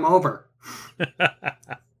kick them over?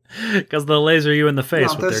 Because they'll laser you in the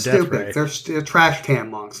face with their stupid. death ray. They're trash can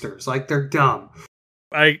monsters. Like, they're dumb.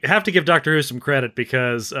 I have to give Doctor Who some credit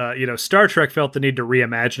because, Star Trek felt the need to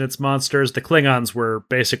reimagine its monsters. The Klingons were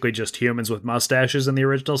basically just humans with mustaches in the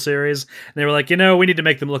original series. And they were like, we need to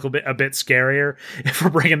make them look a bit scarier if we're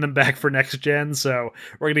bringing them back for next gen. So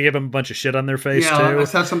we're going to give them a bunch of shit on their face, too. Yeah,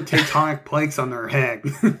 let's have some tectonic plates on their head.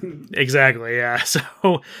 Exactly, yeah.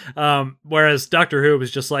 So, whereas Doctor Who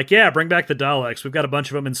was just like, yeah, bring back the Daleks. We've got a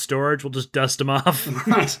bunch of them in storage. We'll just dust them off.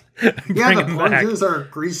 Yeah, the plungers are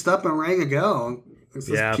greased up and ready to go. It's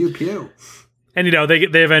just pew pew. And,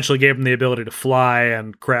 they eventually gave them the ability to fly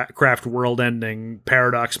and craft world-ending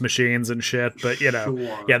paradox machines and shit. But,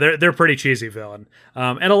 Sure. Yeah, they're a pretty cheesy villain.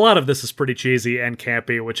 And a lot of this is pretty cheesy and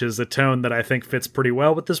campy, which is a tone that I think fits pretty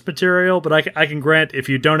well with this material. But I can grant, if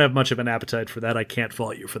you don't have much of an appetite for that, I can't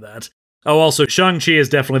fault you for that. Oh, also, Shang-Chi is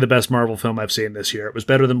definitely the best Marvel film I've seen this year. It was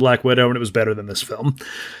better than Black Widow, and it was better than this film.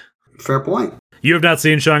 Fair point. You have not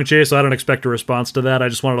seen Shang-Chi, so I don't expect a response to that. I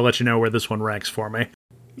just wanted to let you know where this one ranks for me.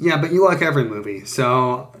 Yeah, but you like every movie.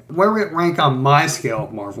 So where would it rank on my scale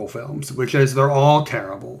of Marvel films, which is they're all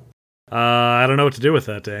terrible? I don't know what to do with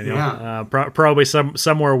that, Daniel. Yeah. Probably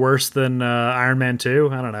somewhere worse than Iron Man 2.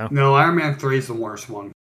 I don't know. No, Iron Man 3 is the worst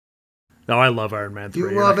one. Oh, I love Iron Man 3. You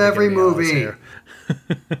love every movie.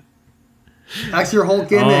 That's your whole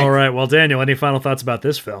gimmick. All right. Well, Daniel, any final thoughts about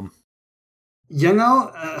this film?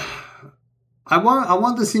 I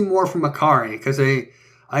wanted to see more from Makari because I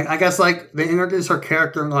guess like they introduced her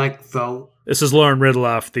character in like the. This is Lauren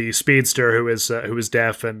Ridloff, the speedster who is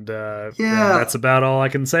deaf, and that's about all I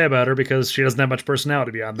can say about her because she doesn't have much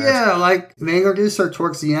personality beyond that. Yeah, like they introduced her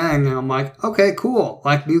towards the end, and I'm like, okay, cool,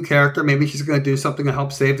 like new character. Maybe she's gonna do something to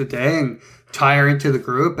help save the day and tie her into the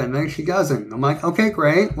group, and then she doesn't. I'm like, okay,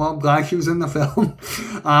 great. Well, I'm glad she was in the film.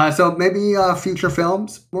 So maybe future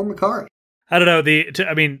films, more Makari. I don't know.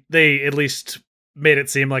 They at least made it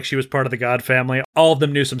seem like she was part of the God family. All of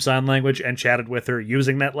them knew some sign language and chatted with her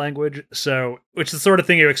using that language. So, which is the sort of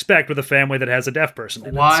thing you expect with a family that has a deaf person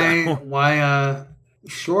in it. Why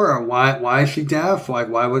is she deaf? Like,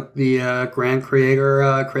 why would the grand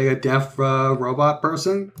creator create a deaf robot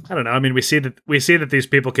person? I don't know. I mean, we see that these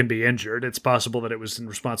people can be injured. It's possible that it was in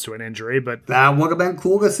response to an injury, but that would have been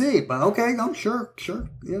cool to see. But okay, I'm sure.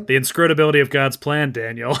 Yeah. The inscrutability of God's plan,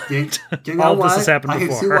 Daniel. You know all what? This has happened before. I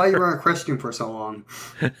can see why you were a Christian for so long.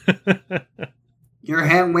 You're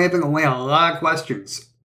hand waving away a lot of questions.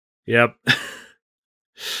 Yep.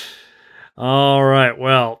 All right.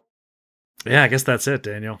 Well. Yeah, I guess that's it,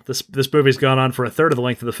 Daniel. This movie's gone on for a third of the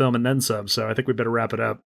length of the film and then some, so I think we better wrap it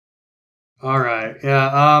up. All right.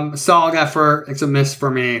 Yeah. Solid effort. It's a miss for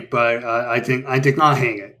me, but I did not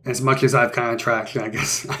hate it as much as I've kind of trashed it, I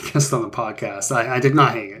guess on the podcast. I did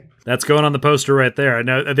not hate it. That's going on the poster right there. I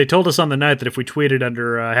know they told us on the night that if we tweeted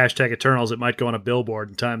under hashtag Eternals, it might go on a billboard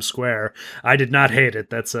in Times Square. I did not hate it.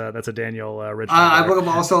 That's a Daniel Richmond. I would have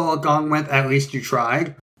also gone with at least you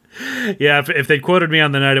tried. Yeah, if they'd quoted me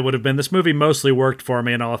on the night, it would have been, this movie mostly worked for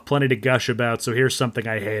me and I'll have plenty to gush about, so here's something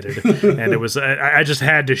I hated. And it was, I just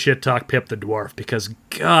had to shit talk Pip the Dwarf because,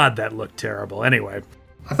 God, that looked terrible. Anyway.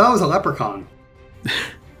 I thought it was a leprechaun.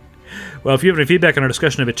 Well, if you have any feedback on our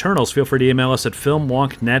discussion of Eternals, feel free to email us at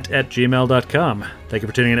filmwonknet@gmail.com. Thank you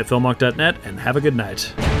for tuning in at filmwonk.net, and have a good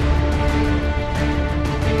night.